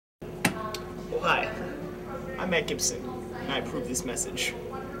Hi, I'm Matt Gibson, and I approve this message.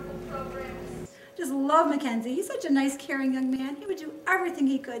 Just love Mackenzie. He's such a nice, caring young man. He would do everything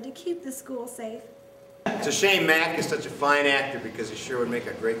he could to keep the school safe. It's a shame Mac is such a fine actor because he sure would make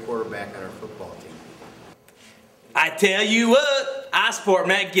a great quarterback on our football team. I tell you what, I support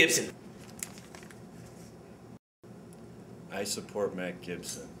Matt Gibson. I support Matt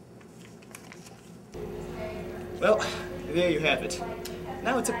Gibson. Well, there you have it.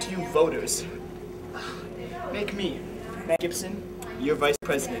 Now it's up to you voters. Make me, Matt Gibson, your vice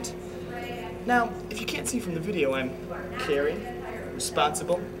president. Now, if you can't see from the video, I'm caring,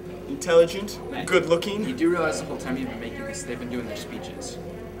 responsible, intelligent, good-looking. You do realize the whole time you've been making this, they've been doing their speeches.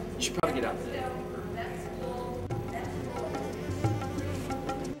 You should probably get out.